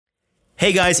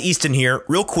Hey guys, Easton here.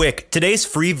 Real quick, today's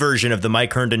free version of the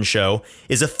Mike Herndon Show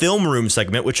is a film room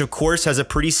segment, which of course has a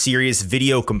pretty serious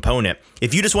video component.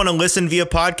 If you just want to listen via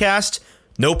podcast,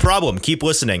 no problem, keep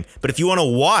listening. But if you want to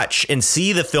watch and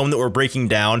see the film that we're breaking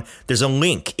down, there's a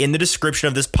link in the description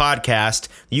of this podcast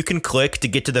you can click to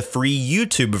get to the free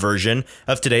YouTube version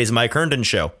of today's Mike Herndon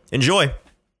Show. Enjoy.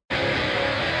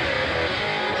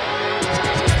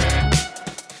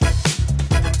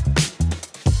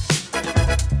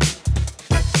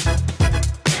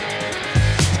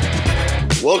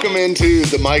 Welcome into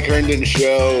the Mike Herndon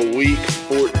Show, Week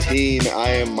 14. I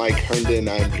am Mike Herndon.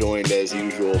 I'm joined, as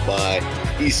usual, by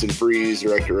Easton Freeze,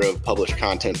 Director of Published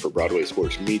Content for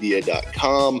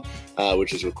BroadwaySportsMedia.com,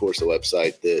 which is, of course, the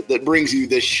website that brings you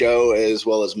this show, as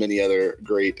well as many other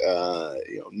great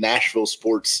Nashville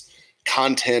sports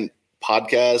content,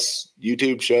 podcasts,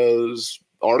 YouTube shows,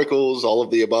 articles, all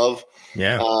of the above.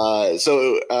 Yeah. There's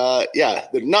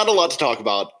not a lot to talk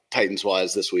about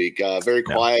Titans-wise this week. Very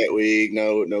quiet week.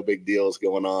 No big deals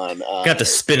going on. Got to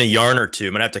spin a yarn or two.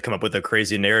 I'm gonna have to come up with a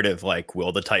crazy narrative like,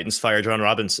 will the Titans fire John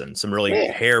Robinson? Some really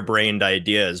harebrained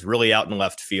ideas, really out in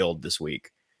left field this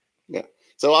week. Yeah.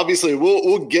 So obviously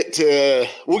we'll get to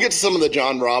some of the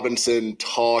John Robinson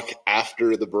talk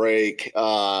after the break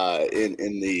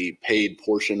in the paid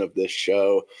portion of this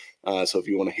show. So if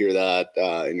you want to hear that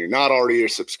and you're not already a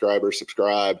subscriber,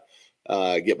 subscribe.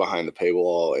 Get behind the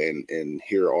paywall and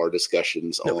hear our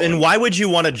discussions. And why would you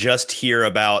want to just hear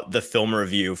about the film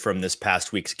review from this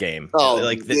past week's game?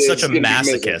 It's such a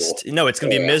masochist. No, it's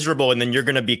going to be miserable, and then you're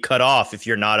going to be cut off if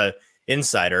you're not an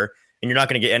insider, and you're not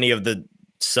going to get any of the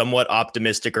somewhat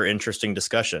optimistic or interesting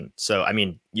discussion. So, I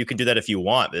mean, you can do that if you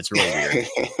want, but it's really weird.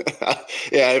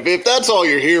 Yeah, if that's all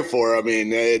you're here for, I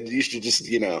mean, you should just,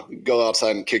 go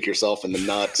outside and kick yourself in the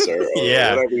nuts or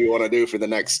whatever you want to do for the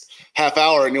next half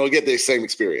hour, and you'll get the same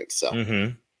experience. So,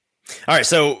 All right,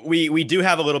 so we do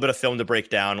have a little bit of film to break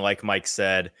down, like Mike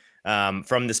said,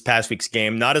 from this past week's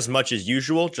game. Not as much as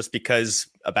usual, just because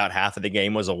about half of the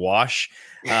game was a wash.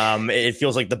 It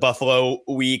feels like the Buffalo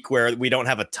week where we don't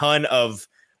have a ton of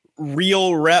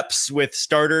real reps with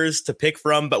starters to pick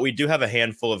from, but we do have a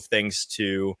handful of things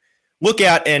to look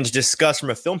at and discuss from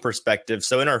a film perspective.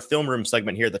 So in our film room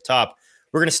segment here at the top,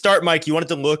 we're going to start, Mike. You wanted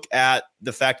to look at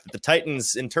the fact that the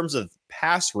Titans, in terms of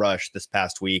pass rush this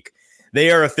past week,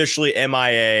 they are officially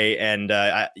MIA. And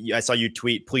I saw you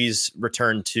tweet, please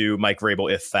return to Mike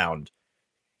Vrabel if found.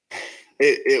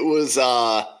 It was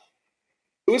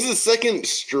the second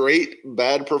straight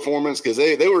bad performance because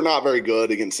they were not very good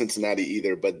against Cincinnati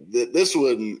either. But this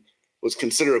one was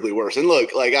considerably worse. And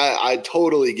look, like I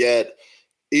totally get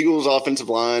Eagles' offensive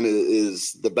line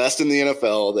is the best in the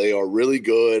NFL. They are really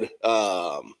good.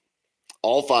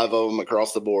 All five of them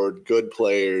across the board, good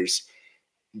players.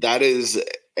 That is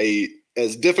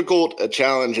as difficult a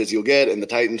challenge as you'll get. And the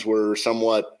Titans were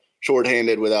somewhat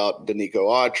shorthanded without Danico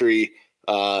Autry.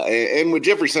 And with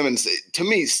Jeffrey Simmons, to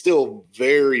me, still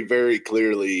very, very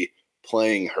clearly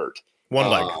playing hurt. One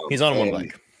leg. He's on one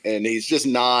leg. And he's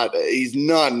not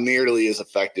nearly as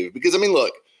effective. Because, I mean,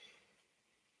 look,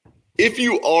 if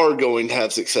you are going to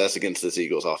have success against this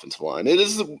Eagles offensive line, it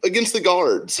is against the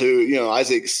guards who,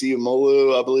 Isaac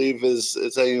Seumalo, I believe is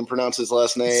how you pronounce his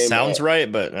last name. Sounds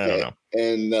right, but I don't know.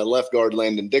 And left guard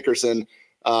Landon Dickerson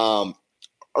are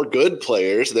good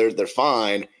players. They're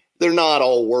fine. They're not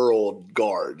all world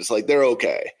guards. Like, they're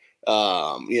okay.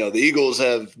 The Eagles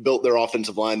have built their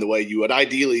offensive line the way you would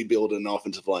ideally build an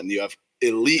offensive line. You have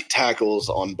elite tackles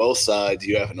on both sides.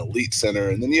 You have an elite center,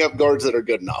 and then you have guards that are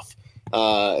good enough.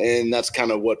 And that's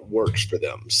kind of what works for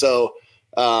them. So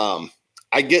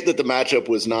I get that the matchup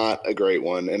was not a great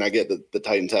one, and I get that the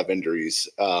Titans have injuries,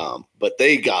 but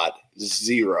they got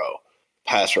zero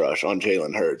pass rush on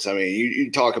Jalen Hurts. I mean,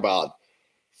 you talk about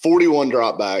 41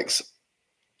 dropbacks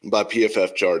by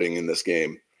PFF charting in this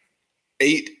game,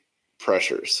 8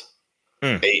 pressures,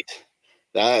 8.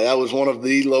 That was one of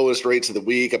the lowest rates of the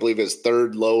week. I believe it's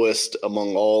third lowest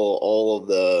among all of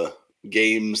the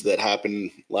games that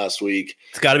happened last week.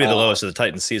 It's got to be the lowest of the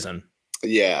Titans season.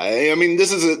 Yeah, I mean,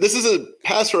 this is a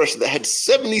pass rush that had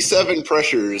 77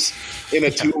 pressures in a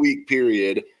 2-week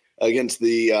period against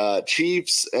the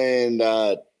Chiefs and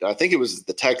I think it was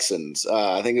the Texans.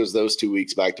 I think it was those 2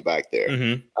 weeks back to back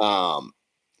there.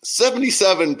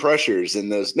 77 pressures in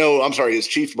those. No, I'm sorry, it's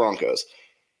Chiefs Broncos.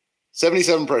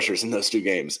 77 pressures in those 2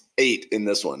 games, 8 in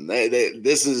this one.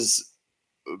 This is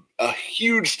a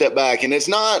huge step back, and it's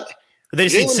not. They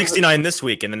just need 69 this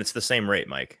week, and then it's the same rate,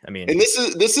 Mike. I mean, and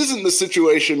this isn't the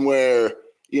situation where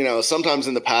sometimes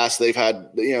in the past they've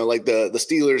had like the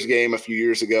Steelers game a few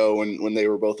years ago when they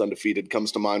were both undefeated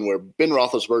comes to mind, where Ben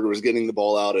Roethlisberger was getting the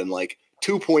ball out in like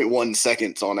 2.1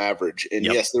 seconds on average. And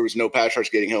Yep. yes, there was no pass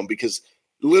rush getting home because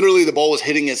literally the ball was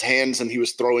hitting his hands and he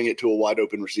was throwing it to a wide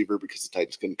open receiver because the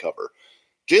Titans couldn't cover.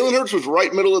 Jalen Hurts was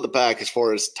right middle of the pack as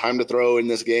far as time to throw in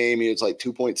this game. He was like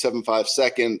 2.75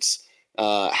 seconds.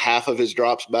 Half of his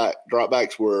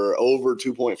dropbacks were over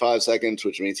 2.5 seconds,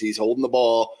 which means he's holding the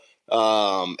ball.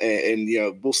 And you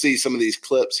know, we'll see some of these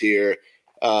clips here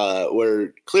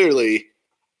where clearly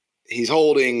he's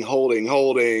holding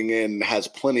and has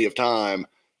plenty of time,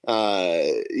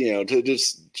 you know, to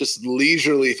just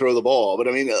leisurely throw the ball. But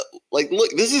I mean, like,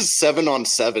 look, this is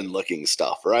 7-on-7 looking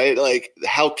stuff, right? Like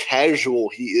how casual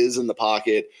he is in the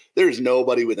pocket. There's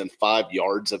nobody within 5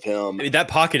 yards of him. I mean, that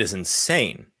pocket is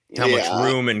insane. How much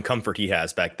room and comfort he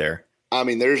has back there. I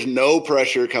mean, there's no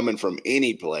pressure coming from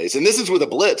any place. And this is with a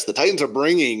blitz. The Titans are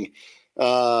bringing, you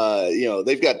know,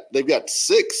 they've got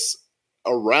 6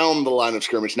 around the line of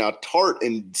scrimmage. Now, Tart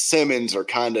and Simmons are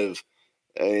kind of,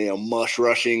 you know, mush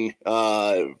rushing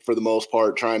for the most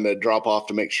part, trying to drop off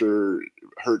to make sure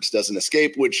Hurts doesn't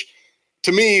escape, which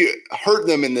to me hurt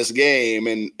them in this game.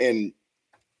 And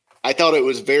I thought it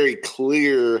was very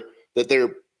clear that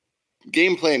their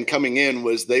game plan coming in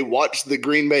was they watched the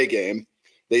Green Bay game.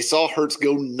 They saw Hurts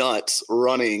go nuts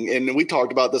running. And we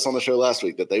talked about this on the show last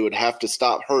week, that they would have to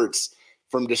stop Hurts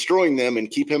from destroying them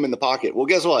and keep him in the pocket. Well,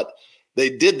 guess what?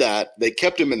 They did that. They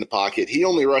kept him in the pocket. He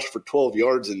only rushed for 12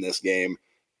 yards in this game,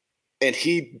 and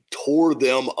he tore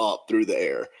them up through the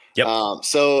air. Yep.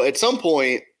 So at some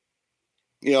point,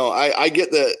 you know, I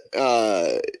get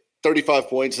that 35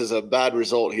 points is a bad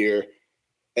result here.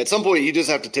 At some point, you just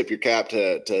have to tip your cap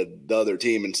to the other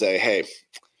team and say, hey,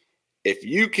 if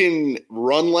you can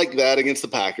run like that against the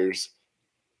Packers,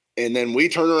 and then we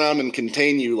turn around and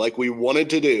contain you like we wanted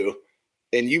to do,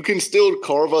 and you can still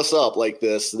carve us up like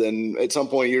this, then at some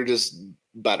point you're just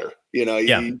better. You know,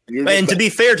 yeah. And to be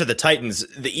fair to the Titans,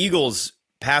 the Eagles'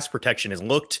 pass protection has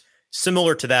looked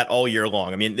similar to that all year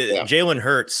long. I mean, Jalen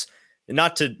Hurts,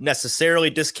 not to necessarily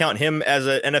discount him as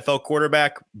an NFL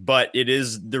quarterback, but it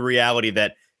is the reality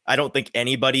that I don't think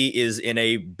anybody is in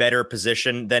a better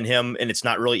position than him, and it's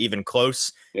not really even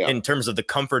close in terms of the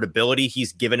comfortability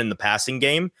he's given in the passing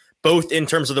game, both in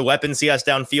terms of the weapons he has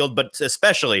downfield, but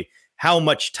especially how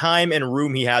much time and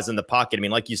room he has in the pocket. I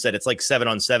mean, like you said, it's like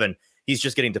 7-on-7. He's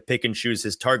just getting to pick and choose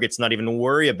his targets, not even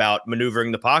worry about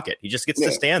maneuvering the pocket. He just gets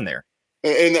to stand there.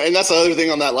 And that's the other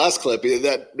thing on that last clip.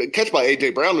 That catch by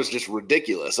A.J. Brown was just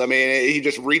ridiculous. I mean, he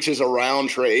just reaches around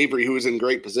Trey Avery, who is in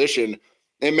great position,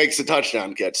 and makes a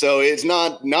touchdown catch. So it's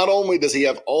not only does he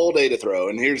have all day to throw,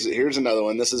 and here's another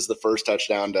one. This is the first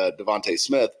touchdown to Devontae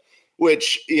Smith,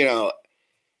 which, you know,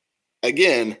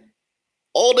 again,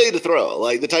 all day to throw.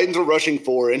 Like the Titans were rushing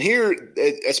for, and here,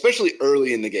 especially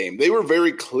early in the game, they were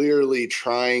very clearly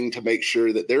trying to make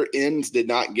sure that their ends did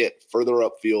not get further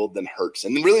upfield than Hurts.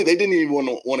 And really, they didn't even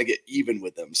want to get even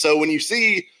with them. So when you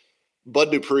see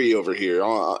Bud Dupree over here,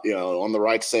 you know, on the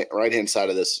right-hand side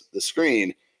of the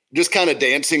screen, just kind of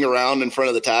dancing around in front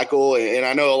of the tackle. And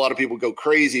I know a lot of people go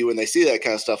crazy when they see that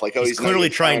kind of stuff. Like, oh, he's clearly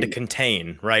trying to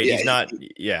contain, right? Yeah, he's not.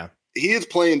 He is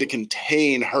playing to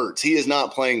contain Hurts. He is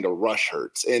not playing to rush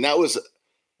Hurts. And that was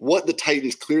what the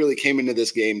Titans clearly came into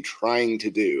this game trying to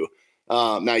do.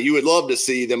 Now, you would love to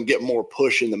see them get more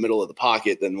push in the middle of the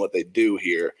pocket than what they do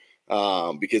here.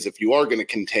 Because if you are going to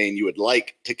contain, you would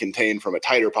like to contain from a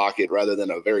tighter pocket rather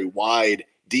than a very wide,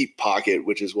 deep pocket,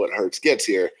 which is what Hurts gets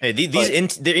here. Hey,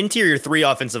 the interior 3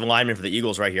 offensive linemen for the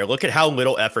Eagles right here. Look at how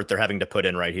little effort they're having to put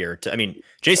in right here. I mean,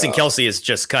 Jason Kelce is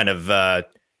just kind of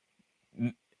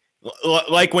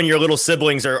like when your little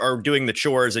siblings are doing the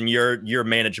chores and your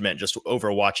management just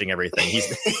overwatching everything.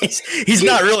 He's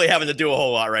not really having to do a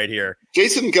whole lot right here.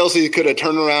 Jason Kelce could have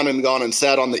turned around and gone and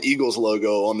sat on the Eagles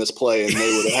logo on this play, and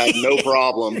they would have had no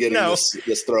problem getting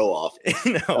this throw off.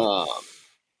 No.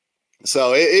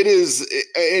 So it is,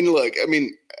 and look, I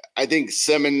mean, I think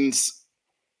Simmons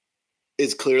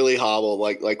is clearly hobbled,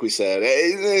 like we said,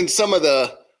 and some of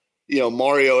the, you know,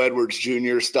 Mario Edwards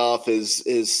Jr. stuff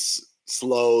is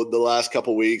slowed the last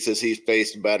couple of weeks as he's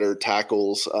faced better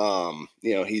tackles.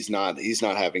 You know, he's not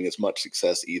having as much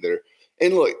success either.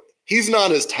 And look, he's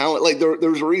not as talented. Like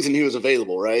there's a reason he was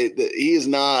available, right? He is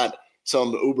not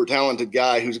some uber talented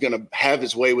guy who's going to have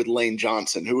his way with Lane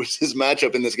Johnson, who was his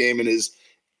matchup in this game and is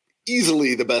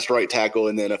easily the best right tackle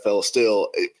in the NFL still.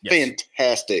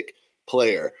 Fantastic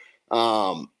player.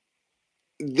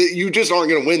 You just aren't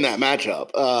going to win that matchup.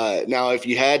 Now, if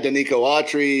you had Danico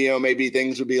Autry, you know, maybe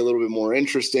things would be a little bit more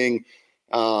interesting,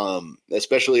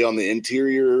 especially on the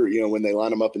interior, you know, when they line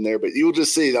them up in there. But you'll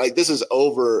just see, like, this is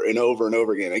over and over and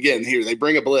over again. Again, here, they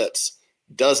bring a blitz.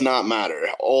 does not matter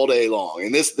all day long.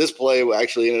 And this play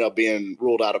actually ended up being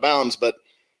ruled out of bounds. But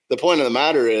the point of the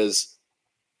matter is,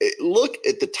 look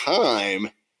at the time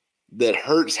that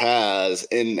Hurts has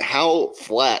and how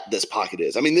flat this pocket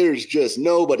is. I mean, there's just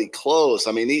nobody close.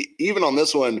 I mean, even on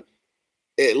this one,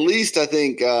 at least I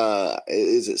think,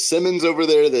 is it Simmons over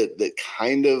there that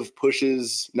kind of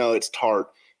pushes? No, it's Tart.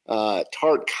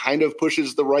 Tart kind of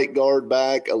pushes the right guard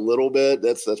back a little bit.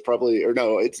 That's probably, or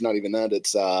no, it's not even that.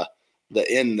 It's the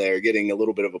end there getting a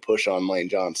little bit of a push on Lane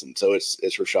Johnson. So it's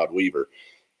Rashad Weaver.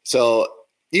 So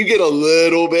you get a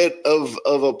little bit of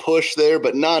a push there,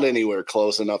 but not anywhere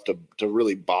close enough to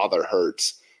really bother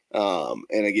Hurts.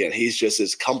 And again, he's just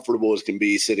as comfortable as can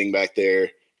be sitting back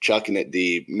there, chucking it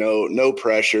deep. No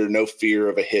pressure, no fear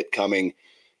of a hit coming.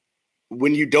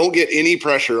 When you don't get any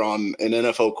pressure on an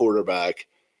NFL quarterback,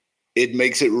 it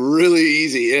makes it really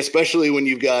easy, especially when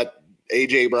you've got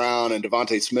A.J. Brown and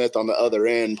Devontae Smith on the other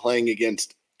end playing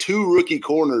against two rookie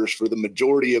corners for the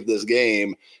majority of this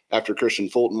game after Christian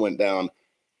Fulton went down.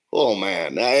 Oh,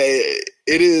 man.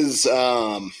 It is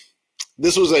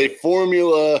this was a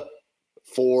formula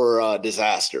for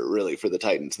disaster, really, for the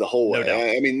Titans the whole way. No doubt.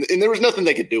 I mean, and there was nothing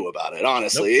they could do about it,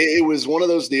 honestly. Nope. It was one of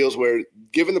those deals where,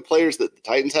 given the players that the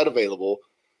Titans had available,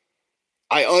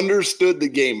 I understood the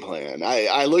game plan.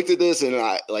 I looked at this and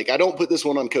I don't put this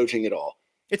one on coaching at all.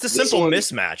 It's a simple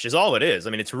mismatch is all it is. I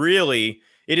mean, it's really,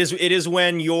 it is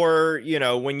when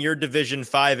when your Division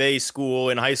 5A school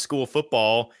in high school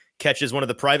football catches one of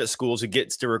the private schools who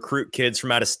gets to recruit kids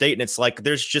from out of state. And it's like,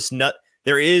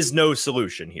 there is no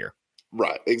solution here.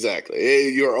 Right.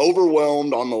 Exactly. You're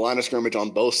overwhelmed on the line of scrimmage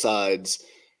on both sides.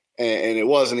 And it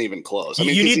wasn't even close. I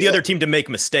mean, you need the other team to make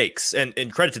mistakes, and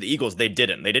credit to the Eagles, they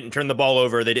didn't turn the ball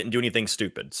over. They didn't do anything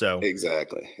stupid. So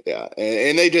exactly. Yeah.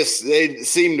 And they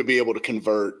seem to be able to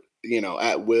convert,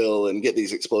 at will and get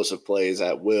these explosive plays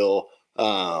at will.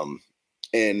 And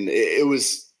it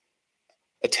was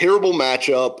a terrible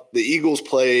matchup. The Eagles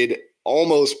played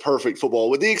almost perfect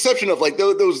football with the exception of like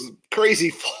those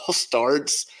crazy false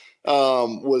starts.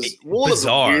 Was one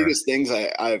bizarre. Of the weirdest things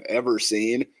I've ever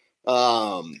seen.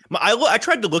 I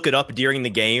tried to look it up during the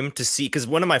game to see, because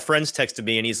one of my friends texted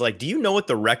me and he's like, do you know what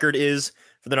the record is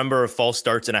for the number of false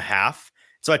starts in a half?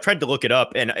 So I tried to look it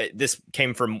up, and this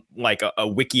came from like a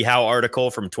WikiHow article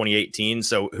from 2018.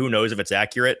 So who knows if it's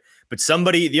accurate, but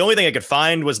the only thing I could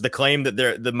find was the claim that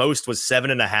the most was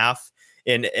 7.5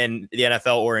 in the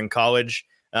NFL or in college.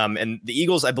 And the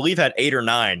Eagles, I believe, had 8 or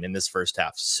 9 in this first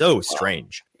half. So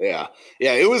strange. Yeah.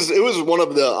 It was one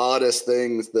of the oddest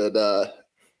things that,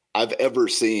 I've ever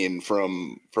seen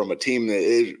from a team that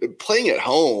is playing at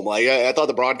home. Like I thought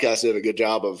the broadcast did a good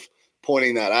job of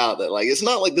pointing that out, that like, it's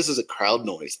not like this is a crowd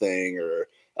noise thing or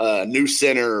a new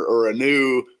center or a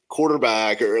new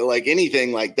quarterback or like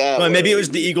anything like that. Well, maybe it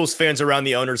was the Eagles fans around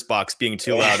the owner's box being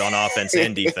too loud on offense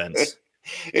and defense.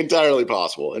 Entirely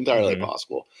possible.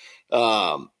 Possible.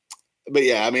 But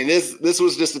yeah, I mean, this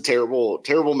was just a terrible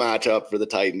matchup for the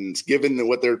Titans, given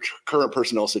what their current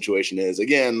personnel situation is.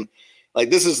 Again, like,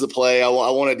 this is the play. I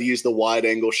wanted to use the wide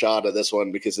angle shot of this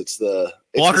one because it's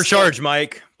blocker charge,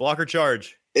 Mike. Blocker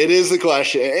charge. It is the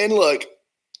question. And look,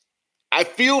 I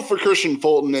feel for Christian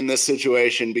Fulton in this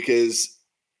situation because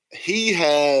he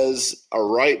has a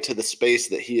right to the space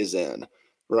that he is in,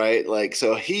 right? Like,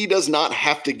 so he does not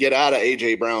have to get out of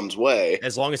A.J. Brown's way.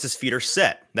 As long as his feet are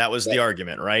set. That was the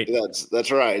argument, right?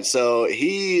 That's right. So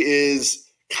he is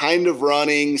kind of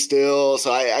running still.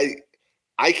 So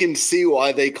I can see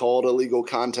why they called illegal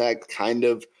contact, kind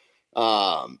of.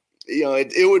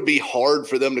 It would be hard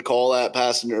for them to call that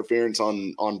pass interference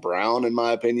on Brown, in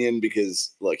my opinion,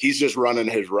 because, look, he's just running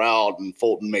his route and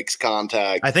Fulton makes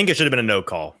contact. I think it should have been a no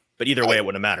call, but either way, it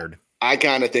wouldn't have mattered. I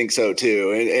kind of think so,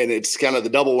 too. And it's kind of the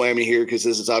double whammy here because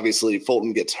this is obviously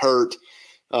Fulton gets hurt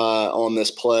on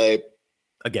this play.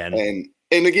 Again.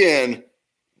 And again,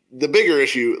 the bigger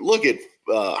issue, look at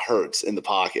Hurts in the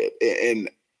pocket and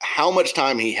how much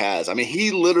time he has. I mean, he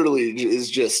literally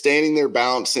is just standing there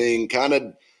bouncing, kind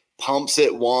of pumps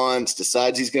it once,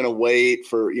 decides he's going to wait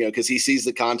for, because he sees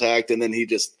the contact, and then he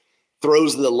just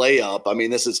throws the layup. I mean,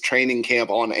 this is training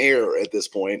camp on air at this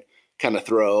point kind of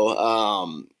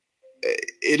throw.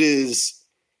 It is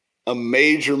a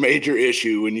major, major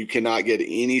issue when you cannot get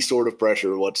any sort of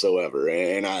pressure whatsoever.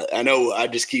 And I know I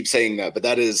just keep saying that, but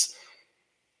that is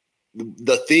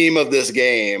the theme of this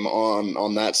game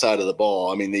on that side of the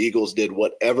ball. I mean, the Eagles did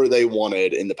whatever they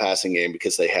wanted in the passing game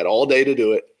because they had all day to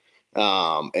do it.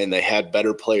 And they had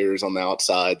better players on the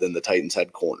outside than the Titans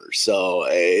had corners. So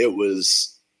it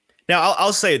was. Now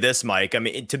I'll say this, Mike. I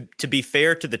mean, to be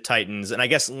fair to the Titans, and I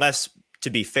guess less to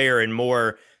be fair and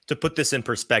more to put this in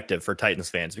perspective for Titans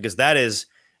fans, because that is,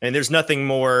 and there's nothing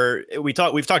more. We've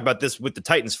talked about this with the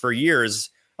Titans for years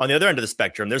on the other end of the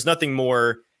spectrum. There's nothing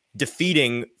more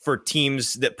defeating for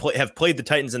teams that have played the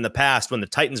Titans in the past when the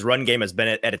Titans run game has been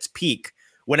at its peak.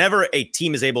 Whenever a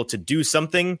team is able to do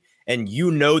something and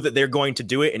you know that they're going to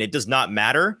do it and it does not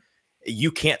matter,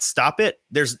 you can't stop it.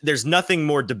 There's nothing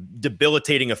more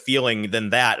debilitating a feeling than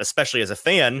that, especially as a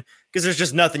fan, because there's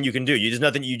just nothing you can do.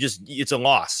 It's a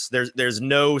loss. There's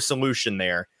no solution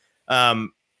there.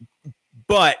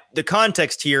 But the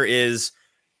context here is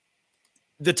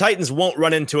the Titans won't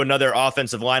run into another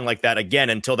offensive line like that again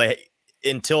until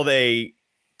they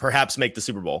perhaps make the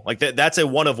Super Bowl. Like that's a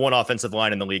 1-of-1 offensive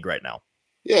line in the league right now.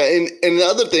 Yeah. And the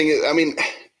other thing is, I mean,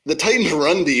 the Titans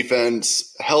run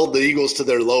defense held the Eagles to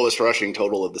their lowest rushing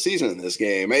total of the season in this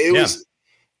game. It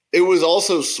was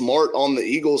also smart on the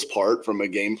Eagles' part from a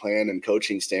game plan and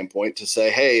coaching standpoint to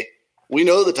say, hey, we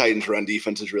know the Titans run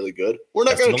defense is really good. We're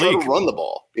not going to try to run the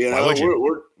ball.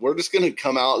 We're just going to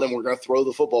come out and we're going to throw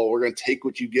the football. We're going to take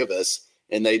what you give us.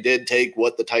 And they did take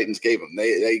what the Titans gave them.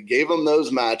 They gave them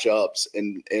those matchups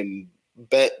and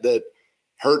bet that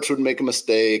Hurts would make a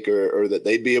mistake or that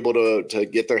they'd be able to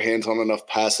get their hands on enough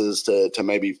passes to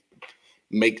maybe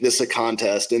make this a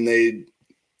contest. And the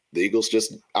Eagles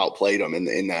just outplayed them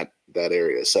in that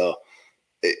area. So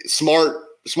smart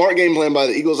game plan by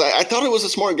the Eagles. I thought it was a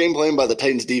smart game plan by the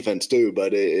Titans defense too,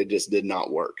 but it just did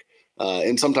not work.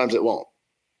 And sometimes it won't.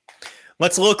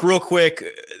 Let's look real quick.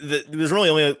 There's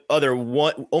really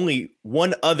only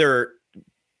one other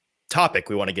topic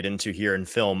we want to get into here in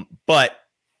film, but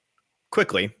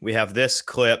quickly, we have this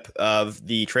clip of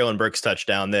the Treylon Burks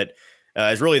touchdown that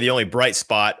is really the only bright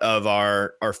spot of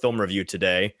our film review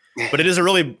today. But it is a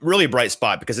really, really bright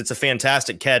spot because it's a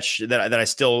fantastic catch that I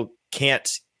still can't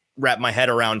wrap my head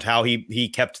around how he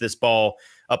kept this ball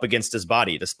up against his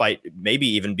body, despite maybe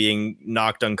even being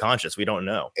knocked unconscious. We don't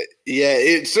know. Yeah,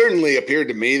 it certainly appeared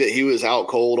to me that he was out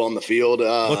cold on the field.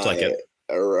 Looked like it.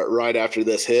 Right after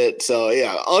this hit. So,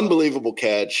 yeah, unbelievable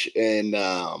catch. And,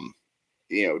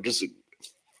 just a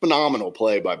phenomenal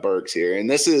play by Burks here. And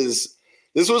this was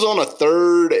on a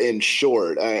 3rd and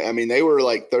short. I mean, they were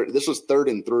like, this was 3rd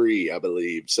and 3, I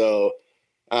believe. So,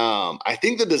 I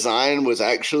think the design was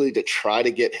actually to try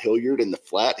to get Hilliard in the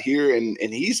flat here, and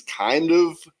he's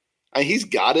he's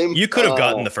got him. You could have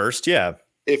gotten the first, yeah,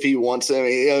 if he wants him.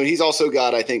 He's also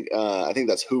got I think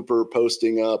that's Hooper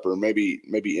posting up, or maybe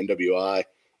NWI.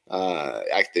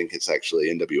 I think it's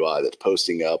actually NWI that's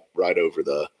posting up right over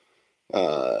the.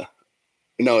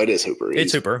 No, it is Hooper.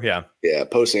 It's Hooper, yeah. Yeah,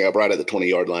 posting up right at the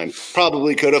 20-yard line.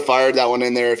 Probably could have fired that one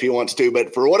in there if he wants to,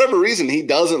 but for whatever reason, he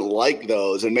doesn't like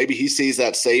those, and maybe he sees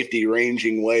that safety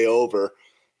ranging way over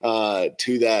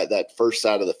to that first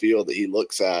side of the field that he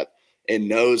looks at and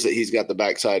knows that he's got the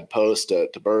backside post to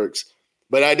Burks.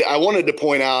 But I wanted to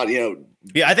point out,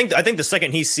 Yeah, I think the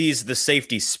second he sees the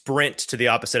safety sprint to the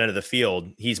opposite end of the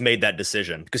field, he's made that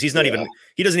decision because he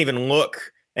doesn't even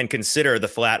look and consider the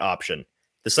flat option.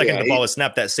 The second the ball is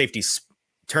snapped, that safety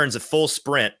turns a full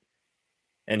sprint,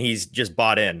 and he's just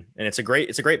bought in. And it's a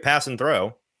great pass and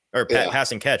throw, or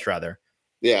pass and catch rather.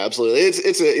 Yeah, absolutely.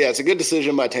 It's a good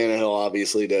decision by Tannehill,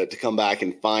 obviously, to come back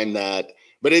and find that.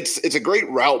 But it's a great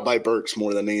route by Burks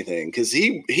more than anything, because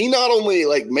he not only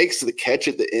makes the catch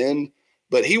at the end,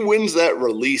 but he wins that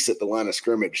release at the line of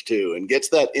scrimmage too, and gets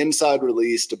that inside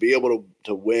release to be able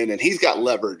to win. And he's got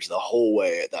leverage the whole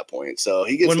way at that point. So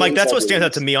he gets. Mike, that's what stands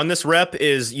out to me on this rep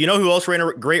is, who else ran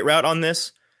a great route on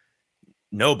this?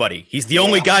 Nobody. He's the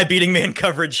only guy beating man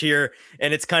coverage here,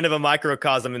 and it's kind of a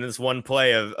microcosm in this one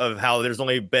play of how there's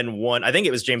only been one. I think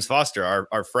it was James Foster,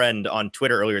 our friend on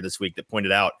Twitter earlier this week, that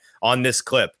pointed out on this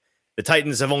clip, the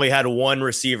Titans have only had one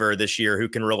receiver this year who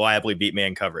can reliably beat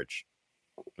man coverage.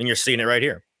 And you're seeing it right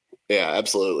here. Yeah,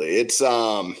 absolutely. It's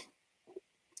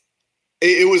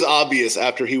it was obvious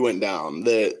after he went down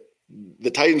that the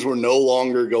Titans were no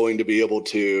longer going to be able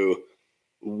to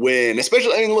win.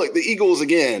 Especially, look, the Eagles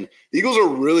again. The Eagles are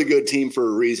a really good team for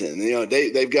a reason.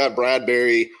 They've got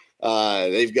Bradbury,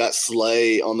 they've got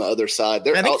Slay on the other side.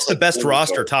 I think it's the best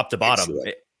roster top to bottom.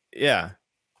 Yeah,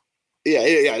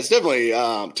 it's definitely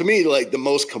to me the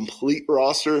most complete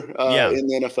roster in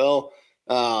the NFL.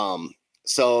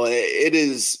 So it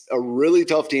is a really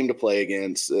tough team to play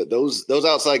against. Those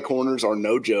outside corners are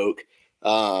no joke.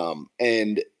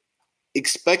 And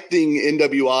expecting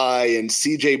NWI and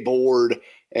CJ Board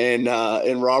and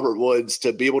Robert Woods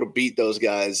to be able to beat those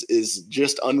guys is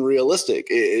just unrealistic.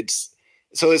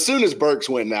 So as soon as Burks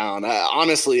went down,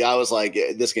 honestly, I was like,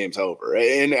 this game's over.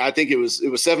 And I think it was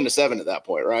 7-7 at that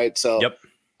point, right? So yep.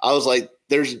 I was like,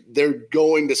 they're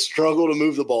going to struggle to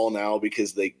move the ball now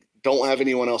because they don't have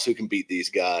anyone else who can beat these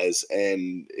guys.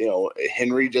 And,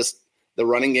 Henry the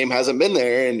running game hasn't been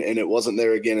there, and it wasn't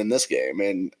there again in this game.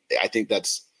 And I think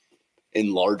that's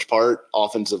in large part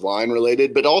offensive line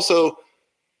related, but also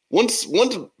once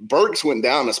Burks went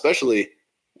down, especially,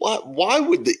 why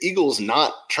would the Eagles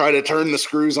not try to turn the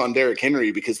screws on Derrick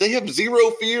Henry? Because they have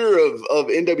zero fear of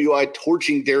NWI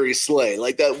torching Darius Slay.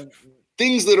 Like that,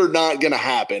 things that are not going to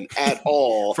happen at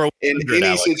all in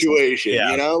any situation,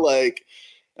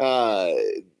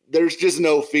 there's just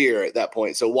no fear at that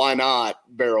point. So why not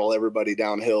barrel everybody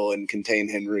downhill and contain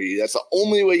Henry? That's the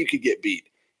only way you could get beat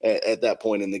at that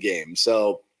point in the game.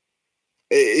 So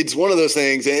it's one of those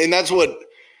things. And that's what,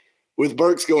 with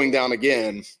Burks going down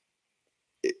again,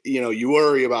 you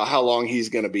worry about how long he's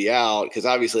going to be out, because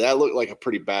obviously that looked like a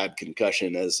pretty bad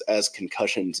concussion as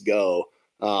concussions go.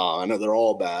 I know they're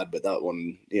all bad, but that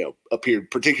one,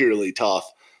 appeared particularly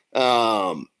tough.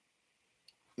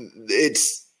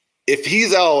 If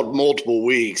he's out multiple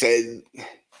weeks, I'd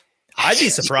be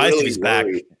surprised if he's back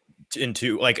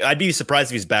I'd be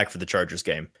surprised if he's back for the Chargers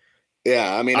game.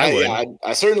 Yeah, I mean,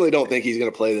 I certainly don't think he's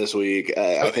going to play this week.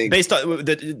 I think based on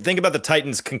think about the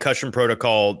Titans' concussion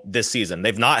protocol this season,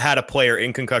 they've not had a player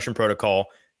in concussion protocol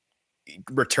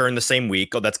return the same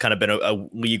week. That's kind of been a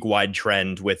league-wide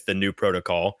trend with the new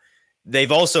protocol.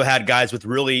 They've also had guys with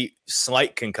really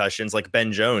slight concussions, like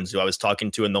Ben Jones, who I was talking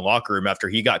to in the locker room after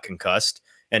he got concussed,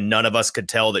 and none of us could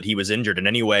tell that he was injured in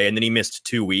any way, and then he missed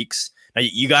 2 weeks. Now,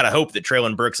 you got to hope that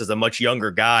Treylon Burks, as a much younger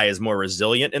guy, is more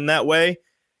resilient in that way.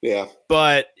 Yeah,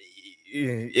 but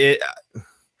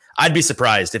I'd be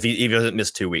surprised if he doesn't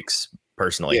miss 2 weeks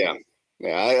personally. Yeah.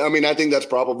 I mean, I think that's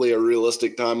probably a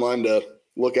realistic timeline to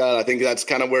look at. I think that's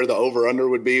kind of where the over/under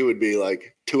would be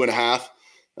like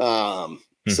 2.5.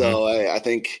 So I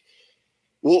think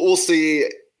we'll see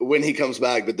when he comes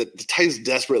back. But the Titans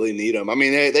desperately need him. I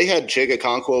mean, they had Chig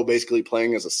Okonkwo basically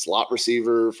playing as a slot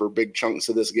receiver for big chunks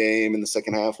of this game in the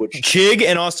second half. Which Chig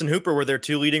and Austin Hooper were their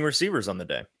two leading receivers on the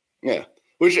day. Yeah.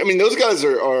 Which, I mean, those guys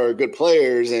are good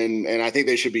players, and I think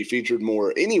they should be featured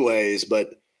more anyways.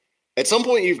 But at some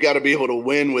point, you've got to be able to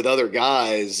win with other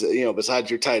guys, besides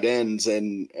your tight ends.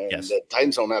 And yes. The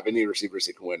Titans don't have any receivers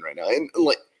that can win right now. And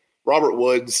like Robert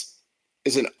Woods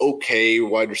is an okay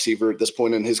wide receiver at this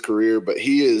point in his career, but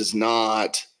he is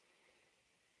not,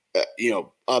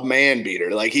 a man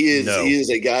beater. Like he is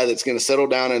a guy that's going to settle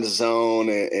down in his zone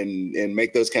and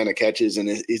make those kind of catches. And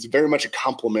he's very much a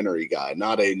complimentary guy,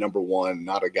 not a number one,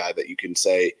 not a guy that you can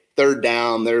say third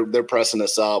down, they're pressing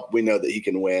us up, we know that he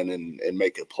can win and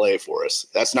make a play for us.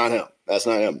 That's not him.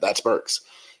 That's Burks.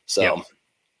 So, yeah.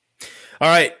 All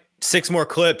right, 6 more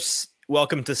clips.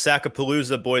 Welcome to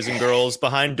Sackapalooza, boys and girls.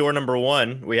 Behind door number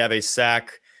 1, we have a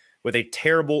sack with a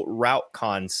terrible route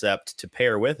concept to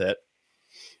pair with it.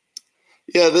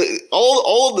 Yeah,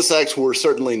 all of the sacks were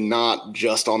certainly not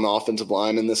just on the offensive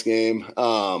line in this game.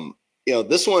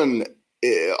 This one,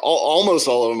 almost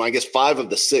all of them, I guess 5 of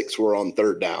the 6 were on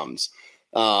third downs.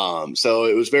 So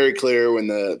it was very clear when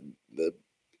the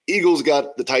Eagles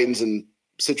got the Titans in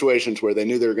situations where they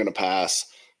knew they were going to pass,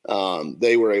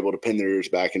 they were able to pin their ears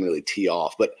back and really tee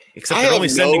off. But except they're only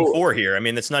sending 4 here. I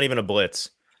mean, it's not even a blitz.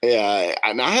 Yeah,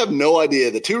 and I have no idea.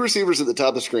 The 2 receivers at the top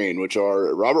of the screen, which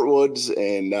are Robert Woods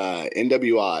and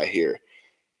NWI here,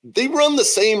 they run the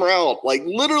same route, like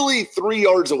literally 3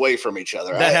 yards away from each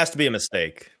other. That has to be a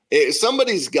mistake.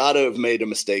 Somebody's got to have made a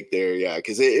mistake there, yeah,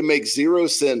 because it makes 0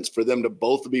 sense for them to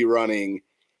both be running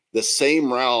the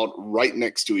same route right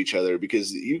next to each other,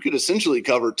 because you could essentially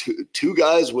cover two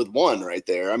guys with one right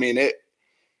there. I mean,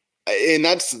 and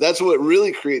that's what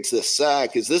really creates this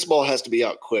sack, is this ball has to be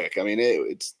out quick. I mean,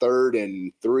 it's 3rd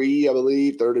and 3, I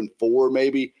believe, 3rd and 4,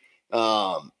 maybe.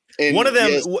 And one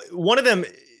of them,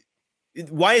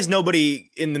 why is nobody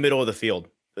in the middle of the field?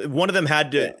 One of them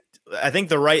had to, yeah. I think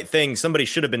the right thing, somebody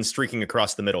should have been streaking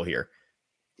across the middle here.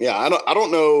 Yeah. I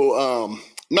don't know. I'm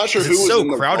not sure who was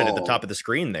so crowded at the top of the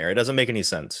screen there. It doesn't make any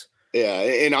sense. Yeah.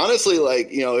 And honestly,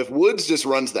 if Woods just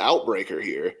runs the outbreaker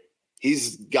here,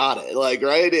 he's got it. Like,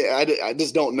 right. I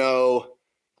just don't know.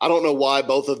 I don't know why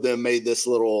both of them made this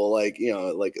little,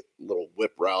 little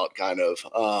whip route kind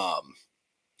of.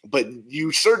 But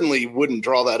you certainly wouldn't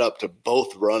draw that up to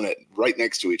both run it right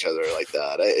next to each other like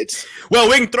that. Well,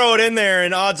 we can throw it in there,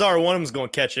 and odds are one of them's going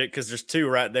to catch it because there's 2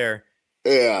 right there.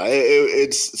 Yeah,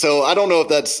 it's so I don't know if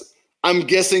that's. I'm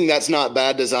guessing that's not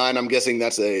bad design. I'm guessing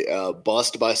that's a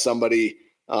bust by somebody.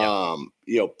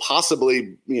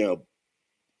 Possibly. But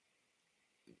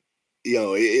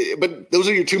those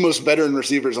are your 2 most veteran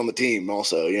receivers on the team.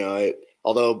 Also,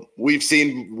 although we've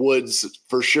seen Woods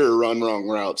for sure run wrong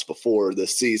routes before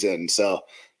this season. So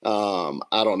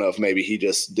I don't know if maybe he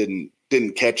just didn't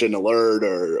didn't catch an alert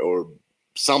or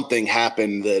something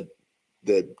happened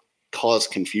that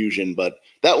caused confusion. But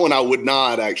that one I would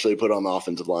not actually put on the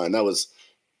offensive line. That was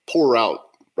poor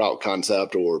route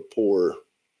concept or poor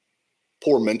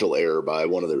mental error by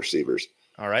one of the receivers.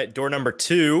 All right, door number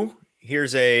 2.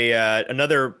 Here's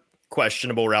another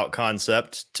questionable route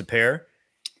concept to pair.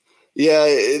 Yeah,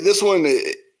 this one,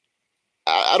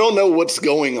 I don't know what's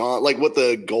going on, like what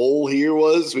the goal here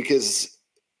was, because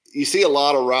you see a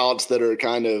lot of routes that are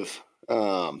kind of,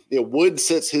 Wood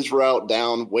sits his route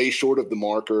down way short of the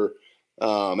marker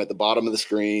at the bottom of the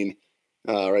screen,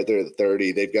 right there at the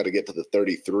 30. They've got to get to the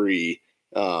 33.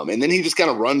 And then he just kind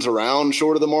of runs around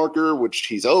short of the marker, which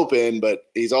he's open, but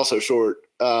he's also short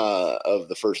of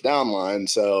the first down line.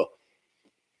 So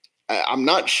I'm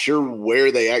not sure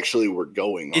where they actually were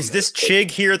going. Is this Chig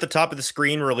here at the top of the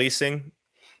screen releasing?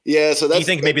 Yeah. So do you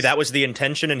think maybe that was the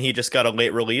intention and he just got a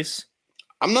late release?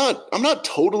 I'm not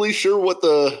totally sure what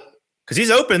because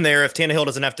he's open there if Tannehill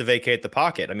doesn't have to vacate the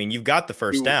pocket. I mean, you've got the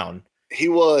first down. He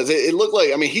was. It looked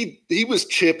like, I mean, he was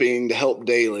chipping to help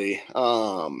Daly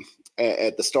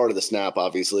at the start of the snap,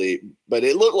 obviously, but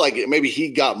it looked like maybe he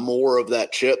got more of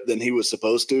that chip than he was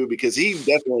supposed to, because he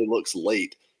definitely looks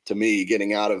late to me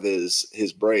getting out of his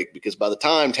break, because by the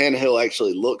time Tannehill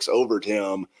actually looks over to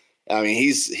him, I mean,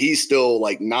 he's still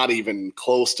like not even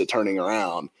close to turning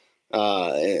around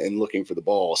and looking for the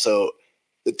ball. So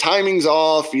the timing's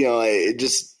off, it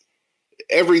just,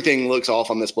 everything looks off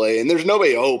on this play, and there's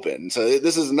nobody open. So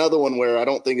this is another one where I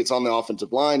don't think it's on the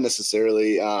offensive line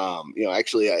necessarily.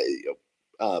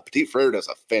 Petit Frere does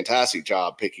a fantastic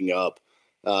job picking up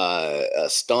a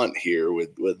stunt here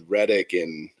with Reddick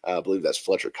and I believe that's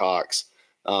Fletcher Cox.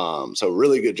 So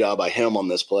really good job by him on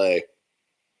this play.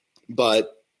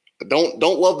 But don't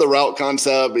love the route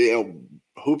concept.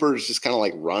 Hooper's just kind of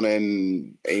like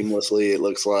running aimlessly, it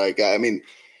looks like. I mean,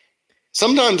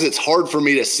 sometimes it's hard for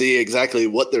me to see exactly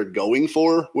what they're going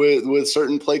for with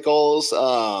certain play calls.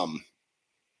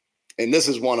 And this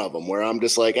is one of them where I'm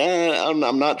just like,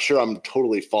 I'm not sure I'm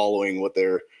totally following what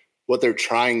they're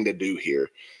trying to do here.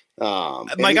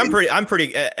 Mike, I'm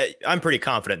pretty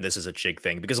confident this is a Chig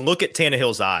thing, because look at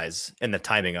Tannehill's eyes and the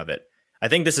timing of it. I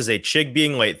think this is a Chig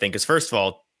being late thing, because first of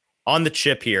all, on the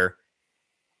chip here,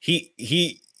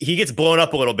 he gets blown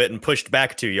up a little bit and pushed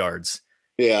back 2 yards.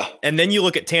 Yeah. And then you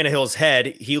look at Tannehill's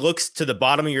head. He looks to the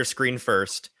bottom of your screen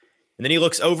first, and then he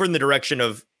looks over in the direction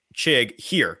of Chig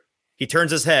here. He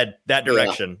turns his head that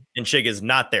direction, and Chig is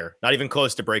not there, not even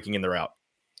close to breaking in the route.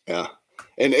 Yeah.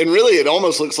 And really it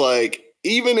almost looks like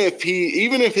even if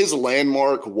his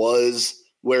landmark was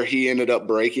where he ended up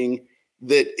breaking,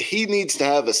 that he needs to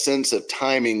have a sense of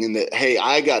timing, and that, hey,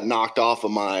 I got knocked off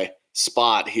of my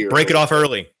spot here. Break it off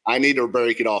early. I need to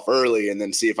break it off early and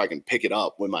then see if I can pick it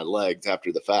up with my legs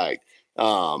after the fact.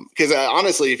 Because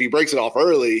honestly, if he breaks it off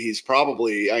early, he's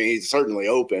certainly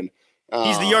open.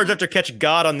 He's the yards after catch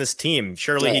god on this team.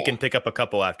 Surely he can pick up a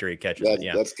couple after he catches it.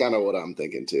 Yeah, that's kind of what I'm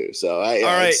thinking too. So all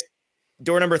right,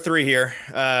 door number 3 here.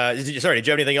 Did you have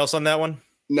anything else on that one?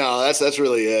 No, that's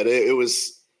really it. It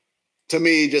was, to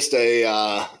me, just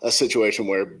a situation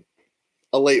where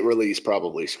a late release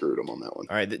probably screwed him on that one.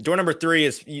 All right, door number 3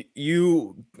 is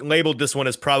you labeled this one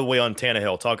as probably on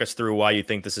Tannehill. Talk us through why you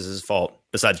think this is his fault,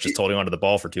 besides just holding onto the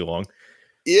ball for too long.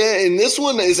 Yeah, and this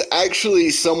one is actually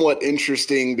somewhat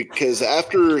interesting, because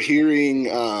after hearing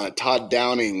Todd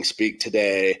Downing speak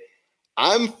today,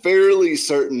 I'm fairly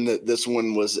certain that this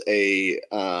one was a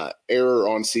error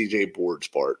on CJ Board's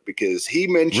part, because he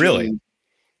mentioned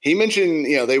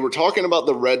they were talking about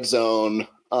the red zone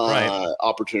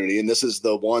opportunity, and this is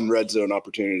the one red zone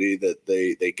opportunity that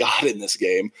they got in this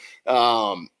game.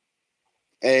 And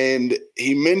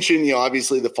he mentioned,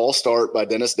 obviously the false start by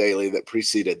Dennis Daly that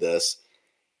preceded this.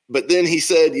 But then he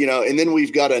said, and then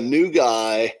we've got a new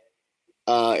guy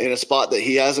in a spot that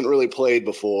he hasn't really played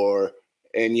before,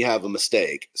 and you have a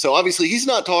mistake. So obviously he's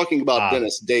not talking about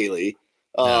Dennis Daly,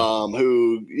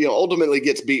 who, ultimately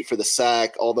gets beat for the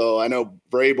sack. Although I know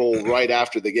Vrabel right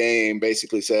after the game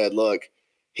basically said, look,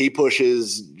 he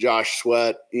pushes Josh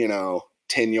Sweat,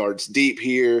 10 yards deep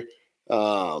here.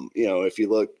 If you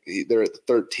look, they're at the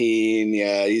 13.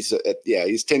 Yeah,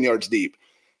 he's 10 yards deep.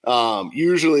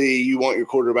 Usually you want your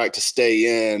quarterback to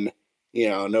stay in,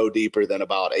 no deeper than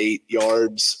about 8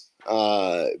 yards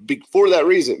for that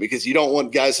reason, because you don't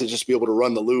want guys to just be able to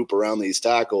run the loop around these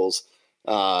tackles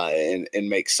and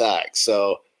make sacks.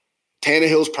 So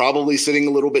Tannehill's probably sitting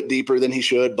a little bit deeper than he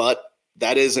should, but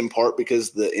that is in part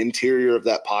because the interior of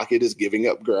that pocket is giving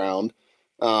up ground.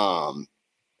 And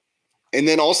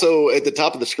then also at the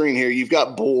top of the screen here, you've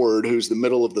got Board, who's the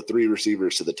middle of the 3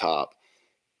 receivers to the top.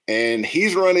 And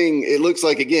he's running, it looks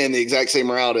like, again, the exact same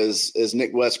route as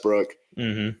Nick Westbrook.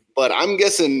 Mm-hmm. But I'm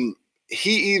guessing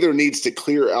he either needs to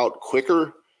clear out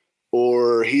quicker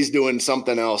or he's doing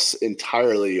something else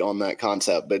entirely on that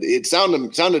concept. But it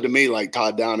sounded to me like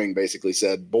Todd Downing basically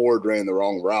said Board ran the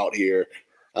wrong route here.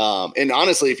 And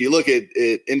honestly, if you look at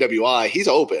NWI, he's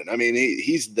open. I mean,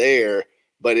 he's there,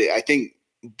 but I think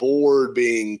Board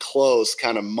being close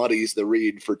kind of muddies the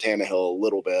read for Tannehill a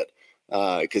little bit.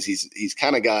 Because he's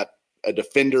kind of got a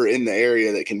defender in the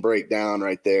area that can break down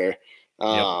right there.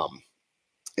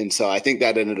 And so I think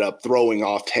that ended up throwing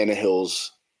off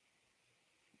Tannehill's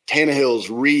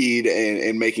read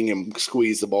and making him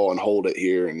squeeze the ball and hold it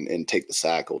here and take the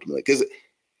sack ultimately. Because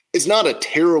it's not a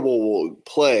terrible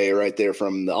play right there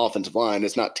from the offensive line.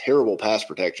 It's not terrible pass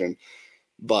protection,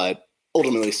 but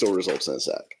ultimately still results in a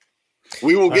sack.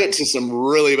 We will get to some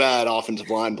really bad offensive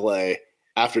line play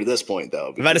after this point,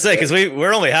 though. I'm about to say, because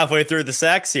we're only halfway through the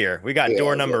sacks here. We got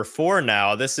door number 4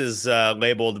 now. This is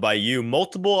labeled by you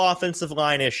multiple offensive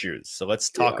line issues. So let's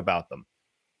talk about them.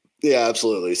 Yeah,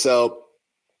 absolutely. So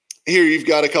here you've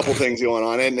got a couple things going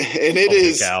on, and it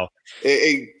is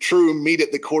a true meet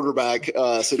at the quarterback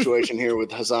situation here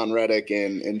with Hassan Reddick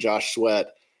and Josh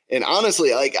Sweat. And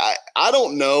honestly, like I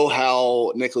don't know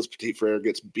how Nicholas Petit-Frere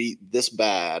gets beat this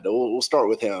bad. We'll start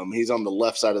with him. He's on the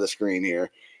left side of the screen here.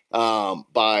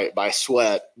 By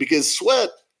Sweat, because Sweat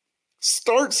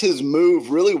starts his move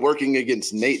really working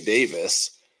against Nate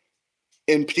Davis,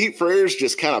 and Petit-Frere's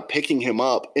just kind of picking him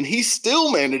up, and he still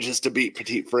manages to beat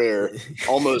Petit-Frere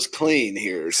almost clean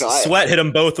here. So Sweat hit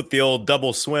them both with the old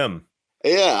double swim.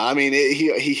 Yeah, I mean,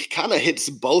 he kind of hits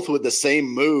both with the same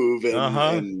move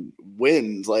and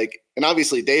wins. Like, and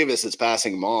obviously Davis is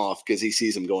passing him off because he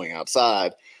sees him going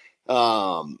outside.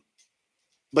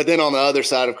 But then on the other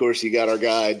side, of course, you got our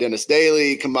guy, Dennis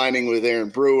Daly, combining with Aaron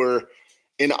Brewer.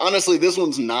 And honestly, this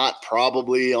one's not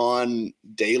probably on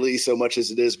Daly so much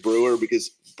as it is Brewer, because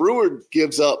Brewer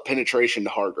gives up penetration to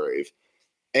Hargrave.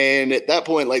 And at that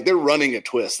point, like, they're running a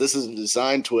twist. This is a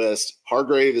design twist.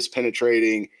 Hargrave is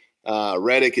penetrating.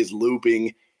 Reddick is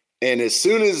looping. And as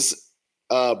soon as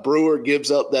Brewer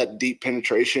gives up that deep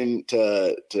penetration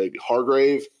to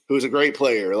Hargrave, who's a great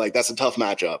player, like, that's a tough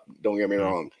matchup. Don't get me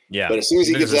wrong. Yeah. But as soon as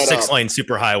he gives that up, 6-lane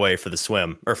superhighway for the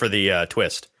swim or for the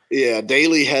twist. Yeah.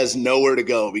 Daly has nowhere to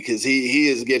go because he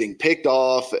is getting picked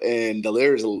off, and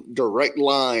there's a direct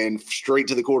line straight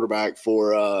to the quarterback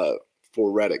for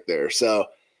Reddick there. So,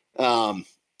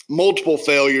 multiple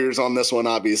failures on this one,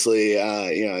 obviously.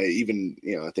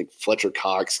 I think Fletcher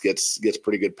Cox gets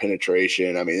pretty good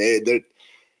penetration. I mean,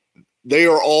 they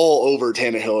are all over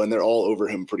Tannehill, and they're all over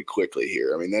him pretty quickly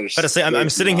here. I mean, I'm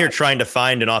sitting here trying to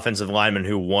find an offensive lineman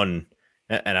who won,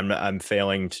 and I'm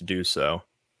failing to do so.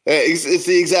 It's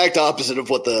the exact opposite of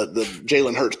what the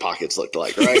Jalen Hurts pockets looked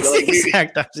like, right?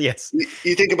 Like, yes.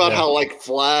 You think about how, like,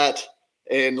 flat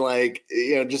and, like,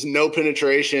 just no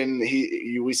penetration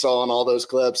we saw on all those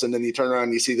clips, and then you turn around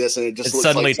and you see this, and it just looks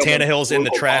suddenly like Tannehill's in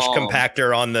the trash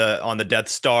compactor on the Death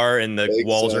Star, and the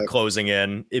walls are closing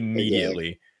in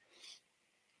immediately.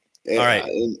 Yeah, all right,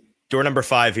 door number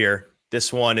 5 here.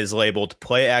 This one is labeled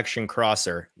play action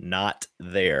crosser, not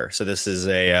there. So this is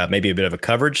maybe a bit of a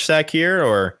coverage sack here,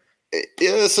 or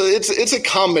yeah. So it's a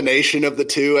combination of the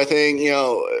two. I think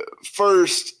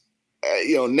first,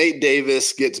 Nate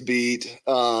Davis gets beat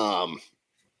by,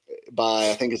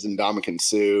 I think it's Ndamukong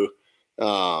Suh,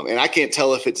 and I can't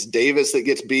tell if it's Davis that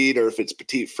gets beat or if it's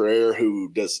Petit-Frere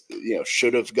who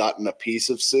should have gotten a piece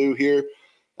of Suh here.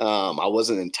 I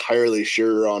wasn't entirely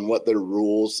sure on what the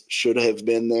rules should have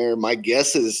been there. My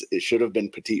guess is it should have been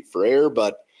Petit-Frere,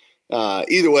 but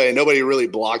either way, nobody really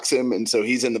blocks him, and so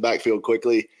he's in the backfield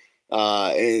quickly.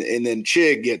 And then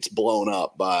Chig gets blown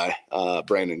up by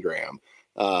Brandon Graham.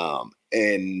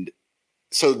 And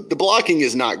so the blocking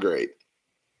is not great.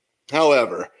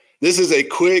 However, this is a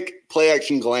quick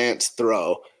play-action glance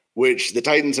throw, which the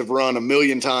Titans have run 1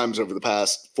 million times over the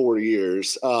past 4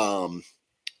 years.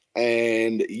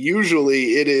 And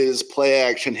usually it is play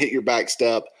action, hit your back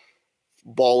step,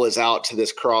 ball is out to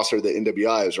this crosser that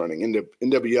NWI is running.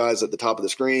 NWI is at the top of the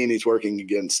screen. He's working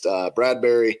against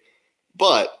Bradbury.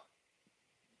 But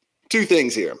 2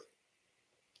 things here.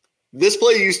 This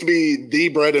play used to be the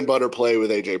bread and butter play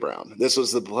with A.J. Brown. This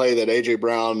was the play that A.J.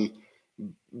 Brown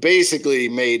basically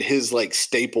made his, like,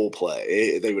 staple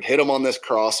play. They would hit him on this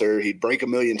crosser. He'd break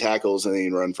 1 million tackles, and then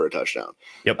he'd run for a touchdown.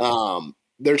 Yep.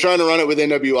 They're trying to run it with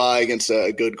NWI against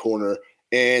a good corner,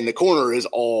 and the corner is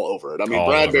all over it. I mean,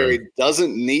 Bradbury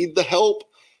doesn't need the help,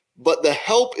 but the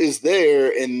help is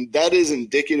there, and that is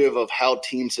indicative of how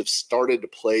teams have started to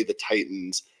play the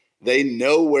Titans. They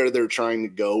know where they're trying to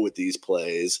go with these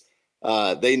plays.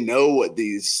 They know what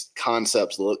these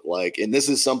concepts look like, and this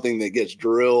is something that gets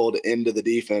drilled into the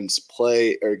defense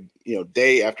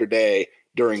day after day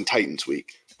during Titans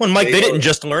week. Well, Mike, they didn't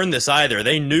just learn this either.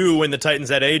 They knew when the Titans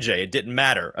had AJ, it didn't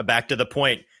matter. Back to the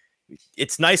point,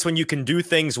 it's nice when you can do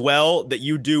things well that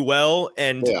you do well,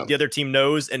 and the other team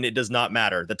knows, and it does not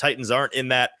matter. The Titans aren't in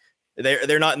that.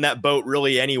 They're not in that boat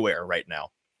really anywhere right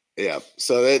now. Yeah.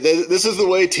 So this is the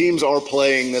way teams are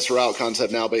playing this route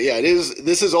concept now. But yeah,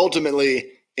 this is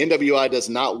ultimately NWI does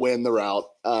not win the route.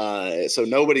 So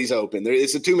nobody's open.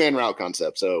 It's a 2-man route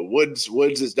concept. So Woods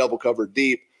is double covered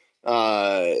deep.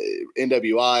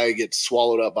 NWI gets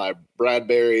swallowed up by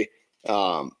Bradbury.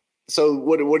 So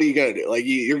what are you going to do? Like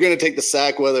you're going to take the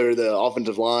sack, whether the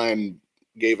offensive line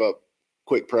gave up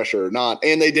quick pressure or not.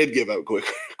 And they did give up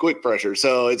quick pressure.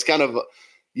 So it's kind of,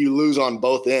 you lose on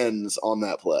both ends on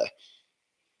that play.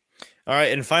 All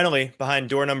right. And finally, behind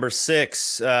door number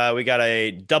 6, we got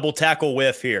a double tackle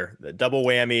whiff here, the double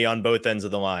whammy on both ends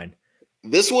of the line.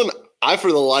 This one, I,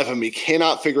 for the life of me,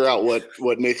 cannot figure out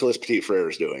what Nicholas Petit-Frere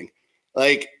is doing.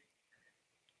 Like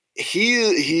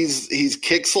he's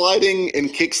kick sliding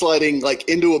like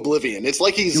into oblivion. It's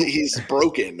like he's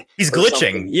broken. He's glitching.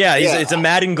 Something. Yeah. It's a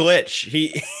Madden glitch.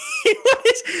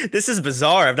 This is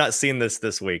bizarre. I've not seen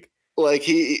this week. Like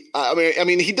I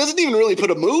mean, he doesn't even really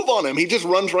put a move on him. He just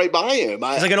runs right by him.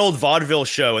 It's like an old vaudeville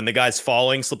show, and the guy's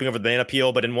falling, slipping over the banana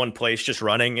peel, but in one place, just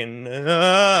running. And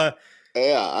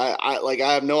yeah, I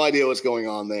have no idea what's going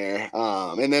on there.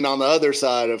 And then on the other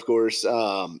side, of course,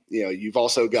 you've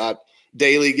also got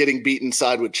Daly getting beat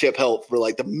inside with chip help for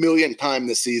like the millionth time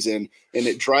this season, and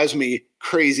it drives me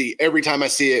crazy every time I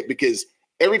see it, because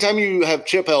every time you have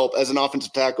chip help as an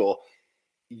offensive tackle,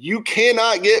 you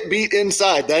cannot get beat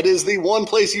inside. That is the one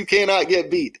place you cannot get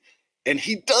beat. And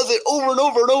he does it over and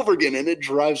over and over again, and it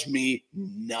drives me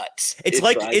nuts. It's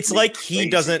like he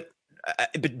doesn't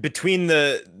between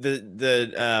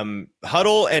the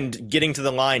huddle and getting to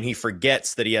the line, he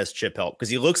forgets that he has chip help because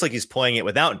he looks like he's playing it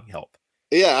without any help.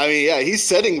 Yeah, I mean, yeah, he's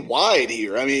setting wide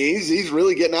here. I mean, he's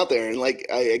really getting out there, and like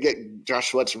I get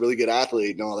Josh Sweat's a really good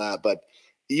athlete and all that, but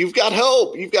you've got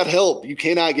help. You've got help. You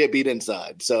cannot get beat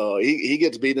inside. So he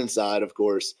gets beat inside, of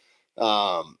course.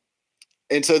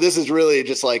 And so this is really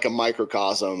just like a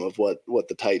microcosm of what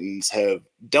the Titans have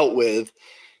dealt with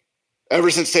ever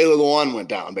since Taylor Lewan went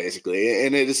down, basically.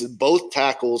 And it is both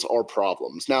tackles are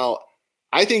problems. Now,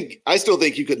 I still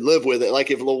think you could live with it.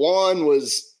 Like if Lewan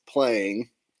was playing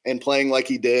like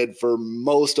he did for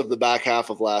most of the back half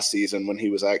of last season when he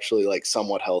was actually like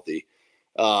somewhat healthy,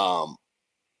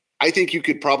 I think you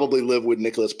could probably live with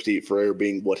Nicholas Petit-Frere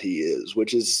being what he is,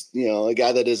 which is, a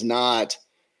guy that is not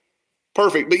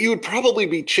perfect, but you would probably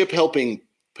be chip helping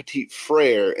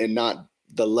Petit-Frere and not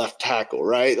the left tackle,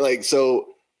 right? Like, so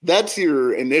that's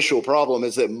your initial problem,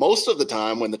 is that most of the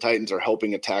time when the Titans are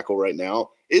helping a tackle right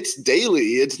now, it's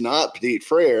Daly, it's not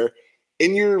Petit-Frere,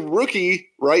 and your rookie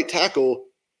right tackle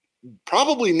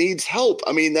probably needs help.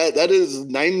 I mean, that is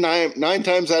nine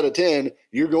times out of 10,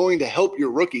 you're going to help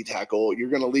your rookie tackle. You're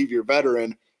going to leave your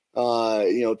veteran,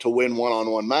 to win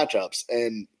one-on-one matchups.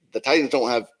 And the Titans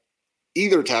don't have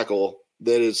either tackle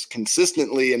that is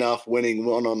consistently enough winning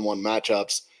one-on-one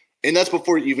matchups. And that's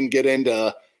before you even get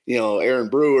into, Aaron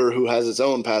Brewer, who has his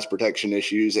own pass protection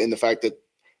issues, and the fact that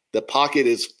the pocket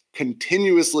is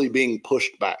continuously being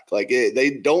pushed back. Like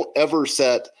they don't ever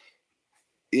set,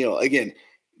 again,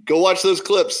 go watch those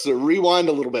clips, or rewind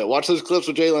a little bit. Watch those clips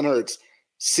with Jalen Hurts.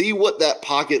 See what that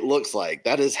pocket looks like.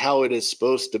 That is how it is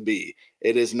supposed to be.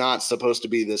 It is not supposed to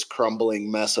be this crumbling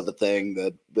mess of a thing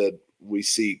that we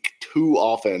see too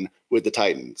often with the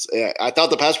Titans. I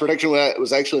thought the pass protection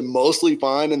was actually mostly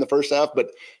fine in the first half,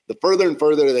 but the further and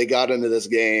further they got into this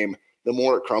game, the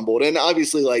more it crumbled. And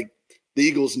obviously, like, the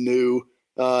Eagles knew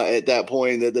at that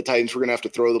point that the Titans were going to have to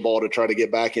throw the ball to try to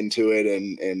get back into it,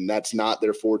 and that's not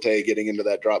their forte, getting into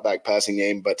that drop back passing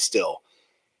game. But still,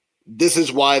 this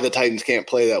is why the Titans can't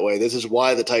play that way. This is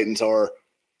why the Titans are,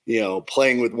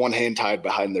 playing with one hand tied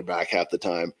behind their back half the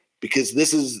time, because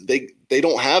they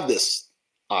don't have this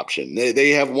option. They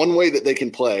have one way that they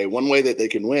can play, one way that they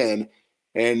can win,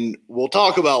 and we'll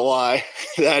talk about why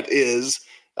that is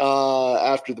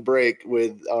after the break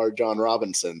with our John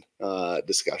Robinson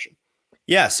discussion.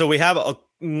 Yeah, so we have a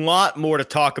lot more to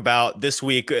talk about this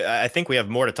week. I think we have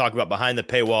more to talk about behind the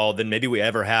paywall than maybe we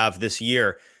ever have this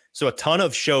year. So a ton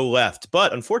of show left.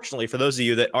 But unfortunately, for those of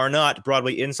you that are not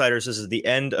Broadway insiders, this is the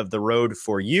end of the road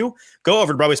for you. Go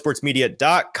over to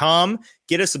BroadwaySportsMedia.com.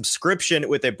 Get a subscription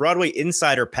with a Broadway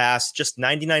Insider Pass, just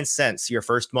 99 cents your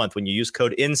first month when you use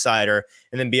code INSIDER.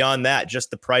 And then beyond that,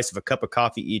 just the price of a cup of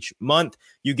coffee each month.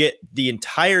 You get the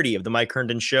entirety of the Mike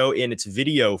Herndon Show in its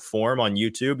video form on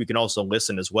YouTube. You can also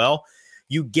listen as well.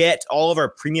 You get all of our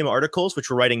premium articles, which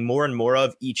we're writing more and more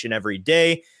of each and every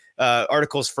day.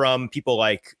 Articles from people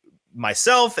like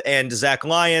myself and Zach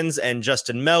Lyons and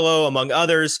Justin Mello, among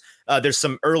others. There's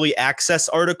some early access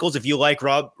articles. If you like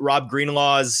Rob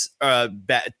Greenlaw's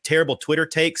terrible Twitter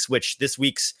takes, which this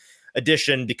week's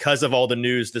edition, because of all the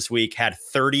news this week, had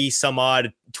 30 some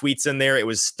odd tweets in there. It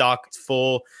was stocked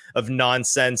full of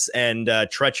nonsense and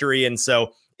treachery. And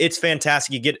so it's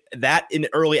fantastic. You get that in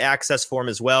early access form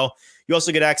as well. You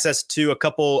also get access to a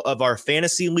couple of our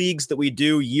fantasy leagues that we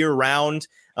do year round.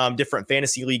 Different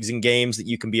fantasy leagues and games that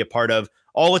you can be a part of.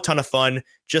 All a ton of fun.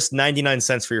 Just 99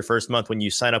 cents for your first month when you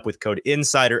sign up with code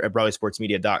INSIDER at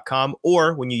BroadwaySportsMedia.com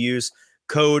or when you use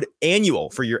code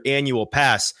ANNUAL for your annual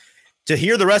pass. To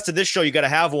hear the rest of this show, you got to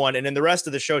have one. And in the rest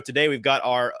of the show today, we've got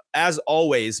our, as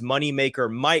always,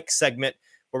 Moneymaker Mike segment,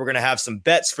 where we're going to have some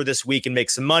bets for this week and make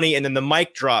some money. And then the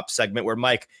Mike Drop segment, where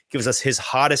Mike gives us his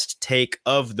hottest take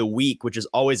of the week, which is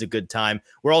always a good time.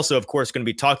 We're also, of course, going to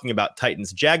be talking about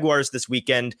Titans Jaguars this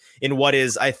weekend in what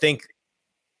is, I think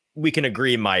we can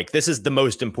agree, Mike, this is the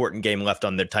most important game left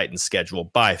on the Titans schedule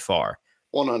by far.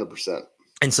 100%.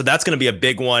 And so that's going to be a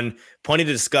big one. Plenty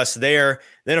to discuss there.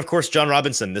 Then, of course, John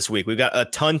Robinson this week. We've got a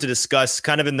ton to discuss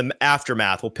kind of in the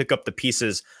aftermath. We'll pick up the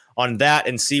pieces on that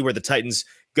and see where the Titans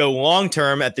go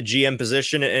long-term at the GM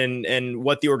position and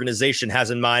what the organization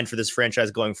has in mind for this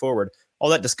franchise going forward. All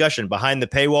that discussion behind the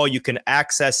paywall. You can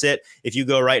access it if you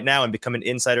go right now and become an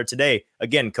insider today.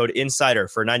 Again, code INSIDER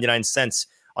for 99 cents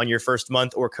on your first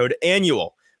month, or code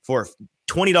ANNUAL for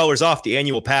 $20 off the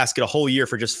annual pass. Get a whole year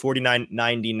for just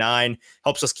 $49.99.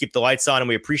 Helps us keep the lights on, and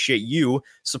we appreciate you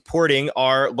supporting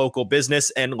our local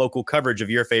business and local coverage of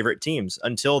your favorite teams.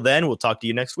 Until then, we'll talk to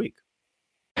you next week.